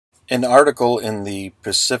An article in the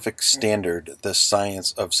Pacific Standard, The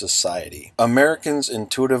Science of Society. Americans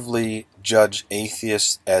intuitively judge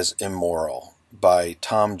atheists as immoral, by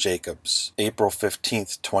Tom Jacobs, April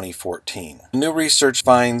 15th, 2014. New research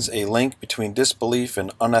finds a link between disbelief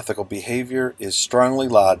and unethical behavior is strongly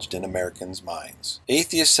lodged in Americans' minds.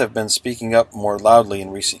 Atheists have been speaking up more loudly in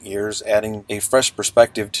recent years, adding a fresh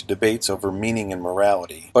perspective to debates over meaning and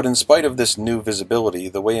morality. But in spite of this new visibility,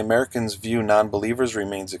 the way Americans view non-believers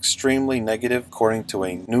remains extremely negative, according to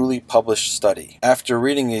a newly published study. After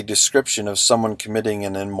reading a description of someone committing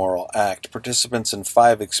an immoral act, participants in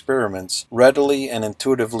 5 experiments readily and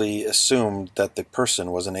intuitively assumed that the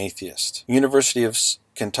person was an atheist. University of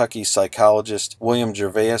Kentucky psychologist William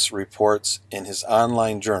Gervais reports in his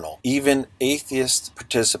online journal, even atheist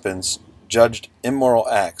participants judged immoral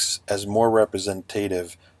acts as more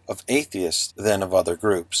representative of atheists than of other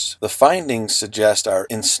groups. The findings suggest our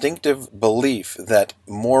instinctive belief that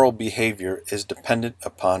moral behavior is dependent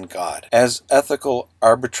upon God, as ethical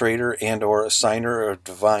arbitrator and/or assigner of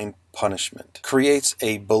divine punishment, creates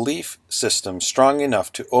a belief system strong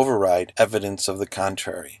enough to override evidence of the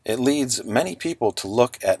contrary. It leads many people to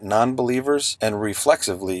look at non-believers and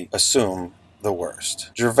reflexively assume the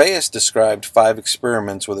worst. Gervais described 5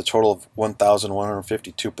 experiments with a total of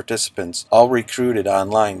 1,152 participants, all recruited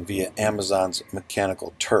online via Amazon's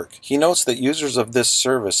Mechanical Turk. He notes that users of this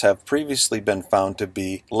service have previously been found to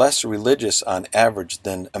be less religious on average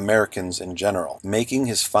than Americans in general, making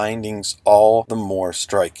his findings all the more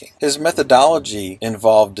striking. His methodology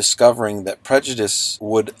involved discovering that prejudice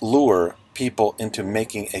would lure people into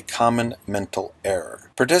making a common mental error.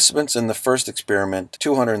 Participants in the first experiment,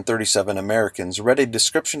 237 Americans, read a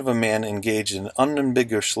description of a man engaged in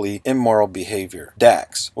unambiguously immoral behavior.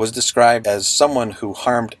 Dax was described as someone who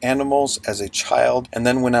harmed animals as a child and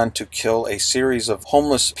then went on to kill a series of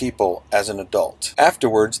homeless people as an adult.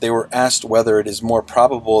 Afterwards, they were asked whether it is more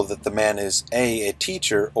probable that the man is A,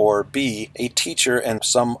 teacher, or B, a teacher and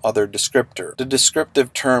some other descriptor. The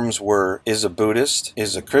descriptive terms were is a Buddhist,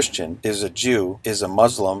 is a Christian, is a Jew, is a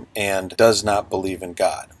Muslim, and does not believe in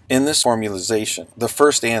God. In this formulation, the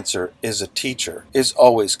first answer, is a teacher, is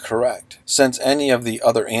always correct, since any of the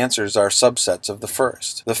other answers are subsets of the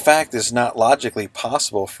first. The fact is not logically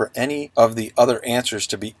possible for any of the other answers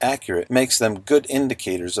to be accurate makes them good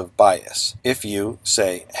indicators of bias. If you,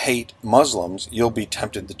 say, hate Muslims, you'll be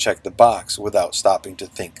tempted to check the box without stopping to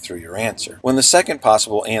think through your answer. When the second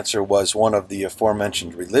possible answer was one of the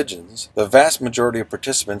aforementioned religions, the vast majority of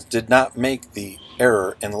participants did not make the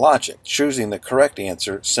error in logic, choosing the correct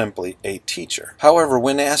answer, simply a teacher. However,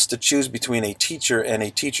 when asked to choose between a teacher and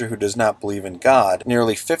a teacher who does not believe in God,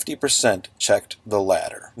 nearly 50% checked the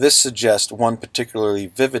latter. This suggests one particularly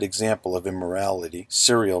vivid example of immorality,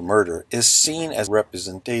 serial murder, is seen as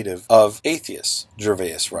representative of atheists,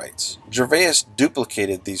 Gervais writes. Gervais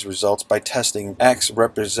duplicated these results by testing acts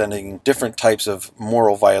representing different types of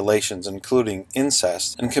moral violations, including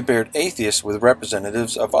incest, and compared atheists with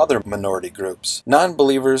representatives of other minority groups.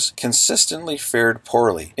 Non-believers consistently fared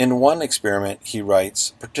poorly. In one experiment, he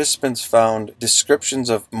writes, participants found descriptions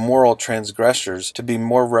of moral transgressors to be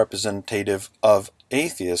more representative of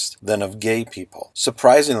atheists than of gay people.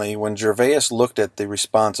 Surprisingly, when Gervais looked at the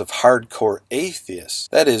response of hardcore atheists,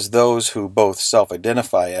 that is, those who both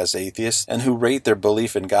self-identify as atheists and who rate their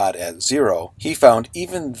belief in God at 0, he found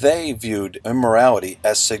even they viewed immorality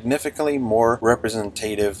as significantly more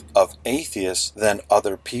representative of atheists than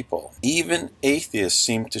other people. Even atheists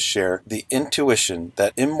seem to share the intuition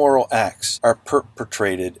that immoral acts are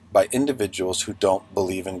perpetrated by individuals who don't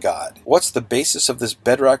believe in God. What's the basis of this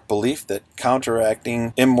bedrock belief that counteracting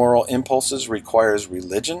immoral impulses requires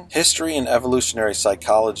religion? History and evolutionary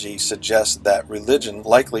psychology suggest that religion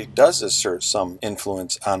likely does assert some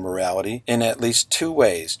influence on morality in at least 2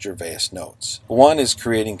 ways, Gervais notes. One is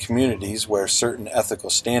creating communities where certain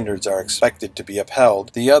ethical standards are expected to be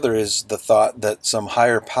upheld. The other is the thought that some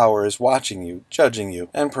higher power is watching you, judging you,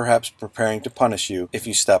 and perhaps preparing to punish you if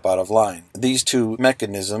you step out of line. These 2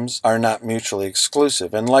 mechanisms are not mutually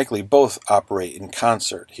exclusive and likely both operate in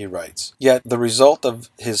concert, he writes. Yet the result of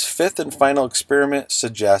his 5th and final experiment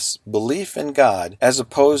suggests belief in God, as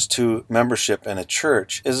opposed to membership in a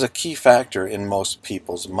church, is a key factor in most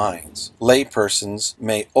people's minds. Laypersons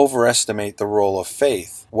may overestimate the role of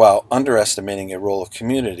faith, while underestimating a role of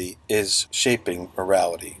community is shaping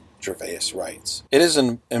morality, Gervais writes. It is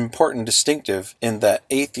an important distinctive in that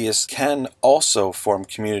atheists can also form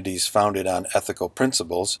communities founded on ethical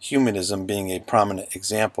principles, humanism being a prominent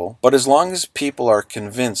example, but as long as people are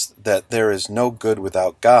convinced that there is no good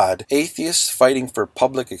without God, atheists fighting for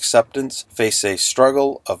public acceptance face a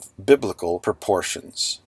struggle of biblical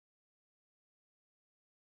proportions.